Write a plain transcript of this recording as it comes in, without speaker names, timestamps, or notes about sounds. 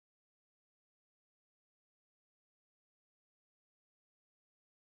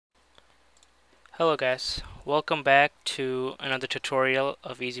Hello guys, welcome back to another tutorial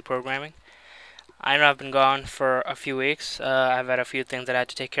of easy programming. I know I've been gone for a few weeks. I've had a few things that I had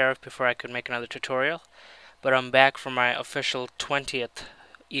to take care of before I could make another tutorial, but I'm back for my official 20th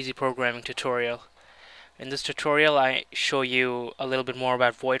easy programming tutorial. In this tutorial I show you a little bit more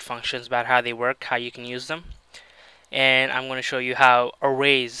about void functions, about how they work, how you can use them, and I'm going to show you how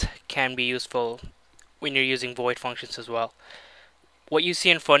arrays can be useful when you're using void functions as well. What you see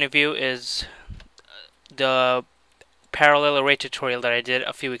in front of you is the parallel array tutorial that I did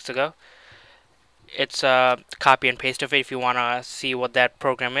a few weeks ago. It's a copy and paste of it. If you want to see what that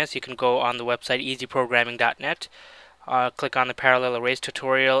program is, you can go on the website easyprogramming.net. Click on the parallel arrays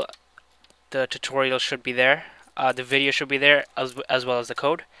tutorial. The tutorial should be there. The video should be there as well as the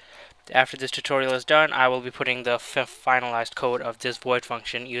code. After this tutorial is done, I will be putting the finalized code of this void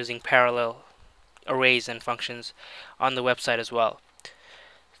function using parallel arrays and functions on the website as well.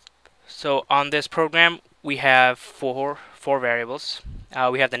 So on this program, we have four variables.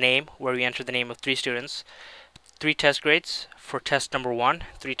 We have the name, where we enter the name of 3 students, 3 test grades for test number 1,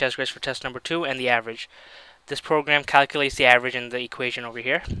 3 test grades for test number 2, and the average. This program calculates the average in the equation over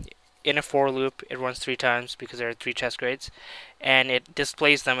here. In a for loop, it runs 3 times because there are 3 test grades, and it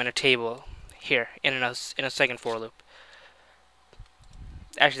displays them in a table here in a second for loop.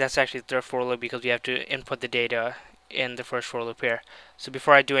 Actually, that's actually the third for loop because we have to input the data in the first for loop here. So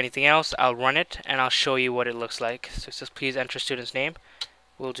before I do anything else, I'll run it and I'll show you what it looks like. So it says please enter student's name.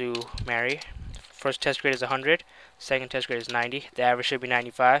 We'll do Mary. First test grade is 100, second test grade is 90, the average should be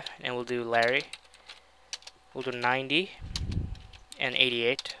 95, and we'll do Larry. We'll do 90 and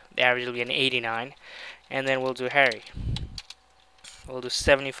 88, the average will be an 89, and then we'll do Harry. We'll do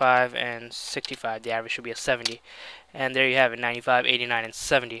 75 and 65, the average should be a 70, and there you have it, 95, 89, and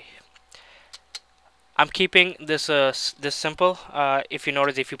 70. I'm keeping this this simple. If you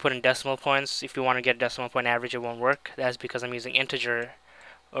notice, if you put in decimal points, if you want to get a decimal point average, it won't work. That's because I'm using integer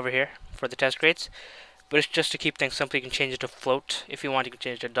over here for the test grades. But it's just to keep things simple. You can change it to float if you want. You can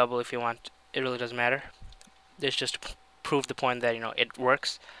change it to double if you want. It really doesn't matter. It's just to prove the point that it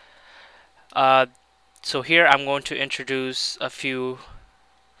works. So here I'm going to introduce a few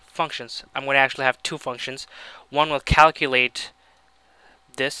functions. I'm going to actually have 2 functions. One will calculate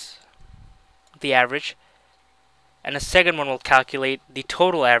this, the average, and the second one will calculate the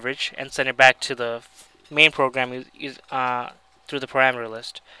total average and send it back to the main program through the parameter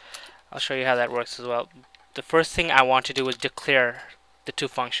list. I'll show you how that works as well. The first thing I want to do is declare the 2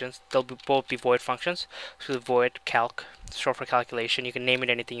 functions. They'll both be void functions. So the void calc, short for calculation. You can name it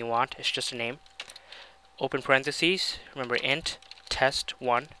anything you want. It's just a name. Open parentheses. Remember int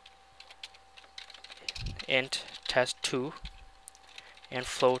test1, int test2, and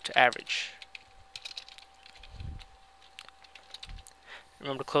float average.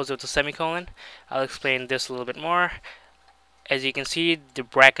 Remember to close it with a semicolon. I'll explain this a little bit more. As you can see, the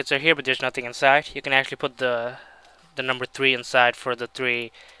brackets are here, but there's nothing inside. You can actually put the number 3 inside for the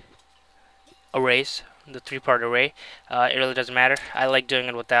 3 arrays, the 3-part array. It really doesn't matter. I like doing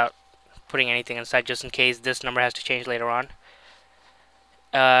it without putting anything inside, just in case this number has to change later on.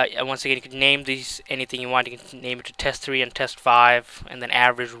 And once again, you can name these anything you want. You can name it to test 3 and test 5, and then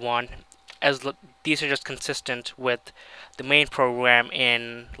average 1. These are just consistent with the main program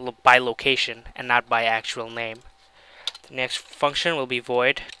by location and not by actual name. The next function will be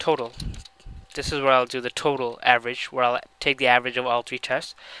void total. This is where I'll do the total average, where I'll take the average of all 3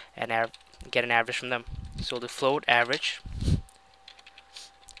 tests and get an average from them. So we'll do float average,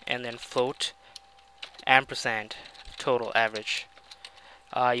 and then float ampersand total average.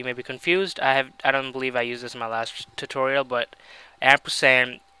 You may be confused. I don't believe I used this in my last tutorial, but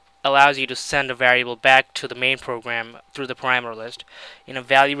ampersand allows you to send a variable back to the main program through the parameter list. In a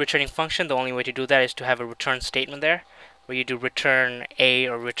value returning function, the only way to do that is to have a return statement there, where you do return A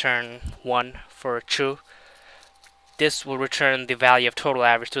or return 1 for true. This will return the value of total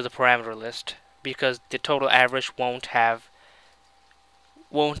average through the parameter list, because the total average won't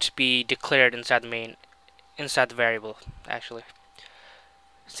be declared inside the variable actually.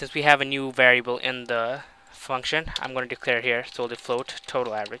 Since we have a new variable in the function, I'm going to declare it here. So we'll do float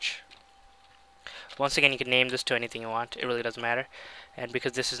total average. Once again, you can name this to anything you want. It really doesn't matter. And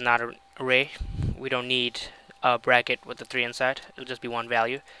because this is not an array, we don't need a bracket with the 3 inside. It'll just be one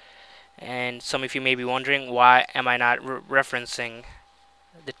value. And some of you may be wondering, why am I not referencing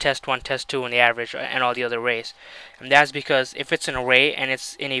the test 1, test 2, and the average and all the other arrays? And that's because if it's an array and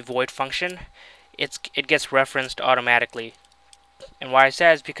it's in a void function, it gets referenced automatically. And why I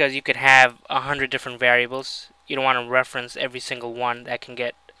say is because you could have 100 different variables. You don't want to reference every single one. That can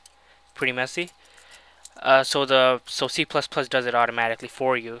get pretty messy. So C++ does it automatically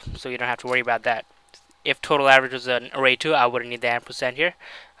for you, so you don't have to worry about that. If total average was an array too, I wouldn't need the ampersand here.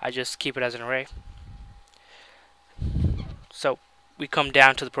 I just keep it as an array. So we come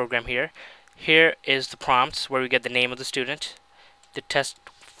down to the program here. Here is the prompts where we get the name of the student, the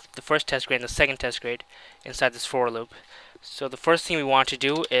first test grade and the second test grade inside this for loop. So the first thing we want to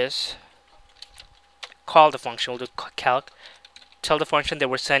do is call the function. We'll do calc. Tell the function that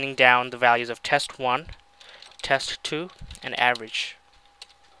we're sending down the values of test1, test2, and average.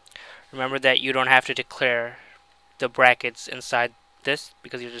 Remember that you don't have to declare the brackets inside this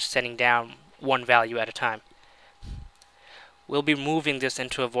because you're just sending down one value at a time. We'll be moving this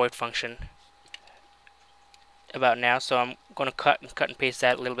into a void function about now, so I'm going to cut and paste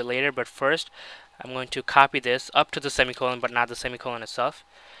that a little bit later, but first I'm going to copy this up to the semicolon but not the semicolon itself.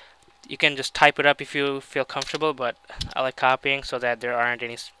 You can just type it up if you feel comfortable, but I like copying so that there aren't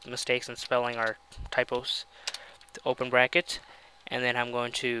any mistakes in spelling or typos. The open bracket, and then I'm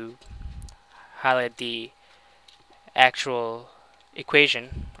going to highlight the actual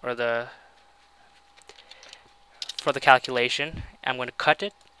equation or for the calculation. I'm going to cut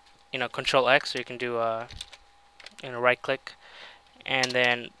it, Control X, so you can do right click, and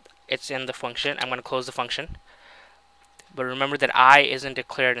then it's in the function. I'm going to close the function. But remember that I isn't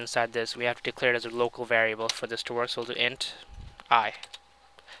declared inside this. We have to declare it as a local variable for this to work, so we'll do int I.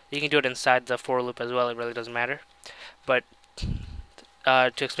 You can do it inside the for loop as well, it really doesn't matter. But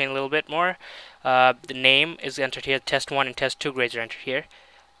to explain a little bit more, the name is entered here, test1 and test2 grades are entered here.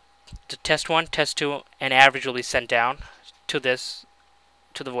 The test1, test2, and average will be sent down to the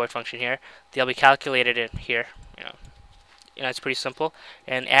void function here. They'll be calculated in here. It's pretty simple.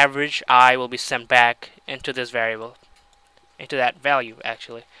 And average I will be sent back into this variable, into that value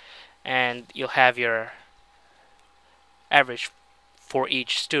actually, and you'll have your average for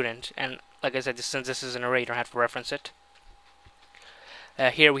each student. And like I said, since this is an array, you don't have to reference it.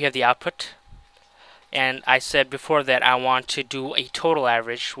 Here we have the output, and I said before that I want to do a total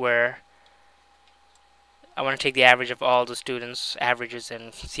average where I want to take the average of all the students' averages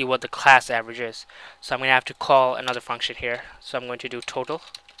and see what the class average is. So I'm going to have to call another function here. So I'm going to do total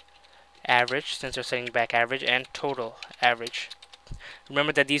average, since we're sending back average, and total average.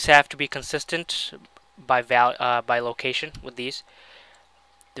 Remember that these have to be consistent by location with these.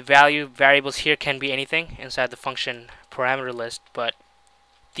 The variables here can be anything inside the function parameter list, but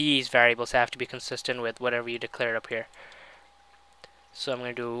these variables have to be consistent with whatever you declared up here. So I'm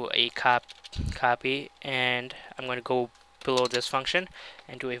going to do a copy, and I'm going to go below this function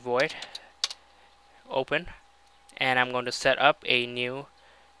and do a void open, and I'm going to set up a new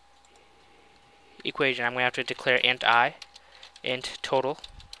equation. I'm going to have to declare int I, int total,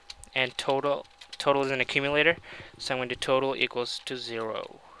 and total is an accumulator, so I'm going to do total equals to 0.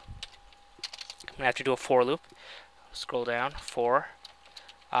 I'm going to have to do a for loop. Scroll down, for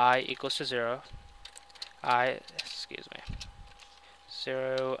I equals to 0,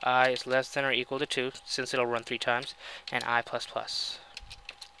 0 I is less than or equal to 2, since it'll run 3 times, and I plus plus.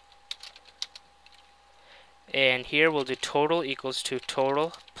 And here we'll do total equals to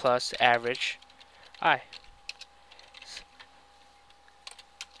total plus average I.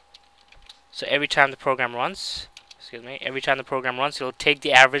 So every time the program runs, it'll take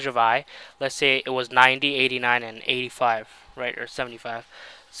the average of I. Let's say it was 90, 89, and 85, right, or 75.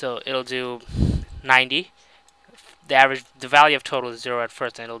 So it'll do 90. The value of total is 0 at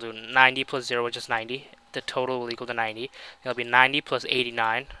first, and it'll do 90 plus 0, which is 90. The total will equal to 90. It'll be 90 plus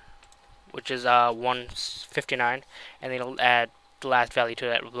 89, which is 159, and then it'll add the last value to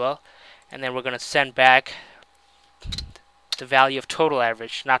that as well. And then we're going to send back the value of total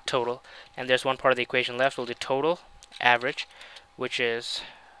average, not total. And there's one part of the equation left. We'll do total average, which is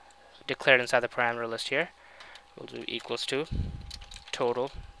declared inside the parameter list here. We'll do equals to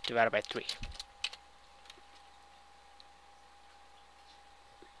total divided by 3.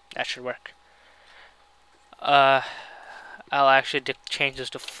 That should work. I'll actually change this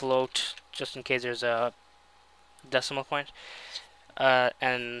to float just in case there's a decimal point.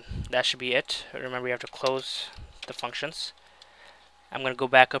 And that should be it. Remember, you have to close the functions. I'm going to go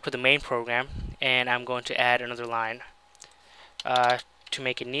back up to the main program, and I'm going to add another line. To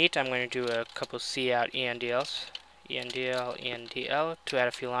make it neat, I'm going to do a couple cout endls, endl to add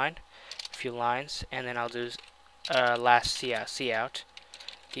a few lines, and then I'll do last cout.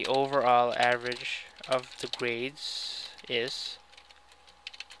 The overall average of the grades is,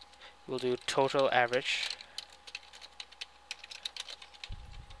 we'll do total average,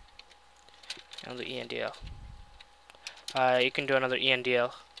 and the endl. You can do another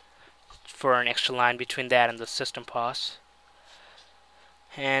endl for an extra line between that and the system pause.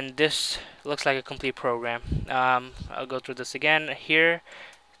 And this looks like a complete program. I'll go through this again. Here,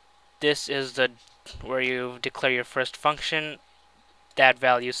 this is the where you declare your first function. That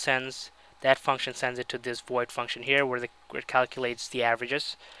function sends it to this void function here, where it calculates the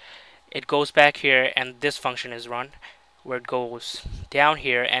averages. It goes back here, and this function is run, where it goes down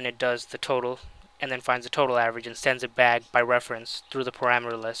here and it does the total, and then finds the total average and sends it back by reference through the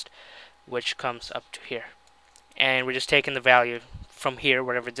parameter list, which comes up to here. And we're just taking the value from here,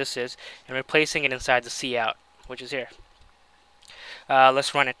 whatever this is, and replacing it inside the cout, which is here.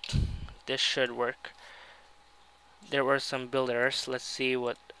 Let's run it. This should work. There were some build errors. Let's see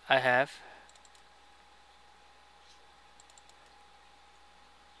what I have.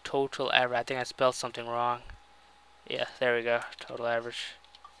 Total average. I think I spelled something wrong. Yeah, there we go. Total average.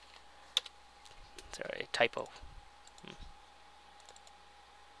 Sorry, typo.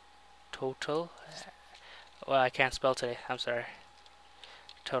 Total. Well, I can't spell today. I'm sorry.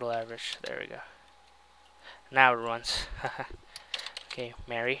 Total average. There we go. Now it runs. Okay,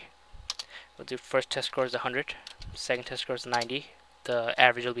 Mary. We'll do first test score is 100. Second test score is 90. The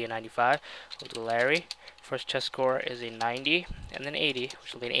average will be a 95. We'll do Larry. First test score is a 90, and then 80,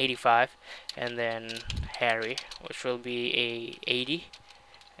 which will be an 85, and then Harry, which will be a 80,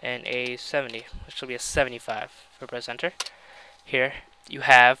 and a 70, which will be a 75. For press enter. Here you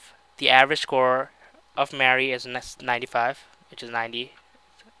have the average score of Mary is 95, which is 90,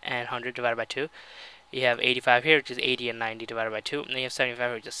 and 100 divided by 2. You have 85 here, which is 80 and 90 divided by 2. And then you have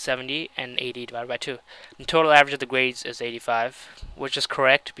 75, which is 70 and 80 divided by 2. The total average of the grades is 85, which is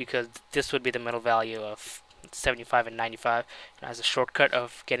correct because this would be the middle value of 75 and 95 as a shortcut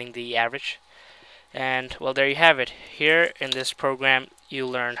of getting the average. And well, there you have it. Here in this program, you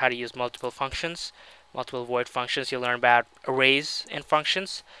learn how to use multiple functions, multiple void functions. You learn about arrays and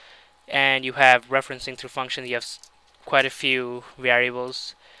functions, and you have referencing through functions. You have quite a few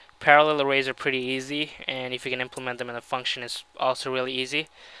variables. Parallel arrays are pretty easy, and if you can implement them in a function, it's also really easy.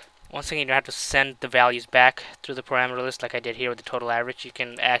 Once again, you don't have to send the values back through the parameter list like I did here with the total average. You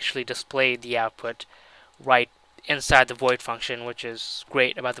can actually display the output right inside the void function, which is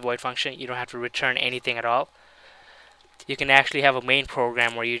great about the void function. You don't have to return anything at all. You can actually have a main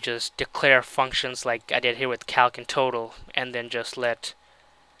program where you just declare functions like I did here with calc and total, and then just let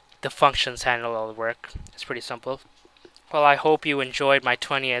the functions handle all the work. It's pretty simple. Well, I hope you enjoyed my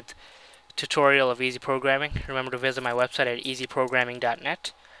 20th tutorial of easy programming. Remember to visit my website at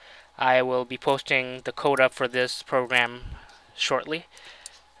easyprogramming.net. I will be posting the code up for this program shortly.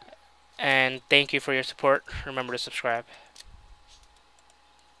 And thank you for your support. Remember to subscribe.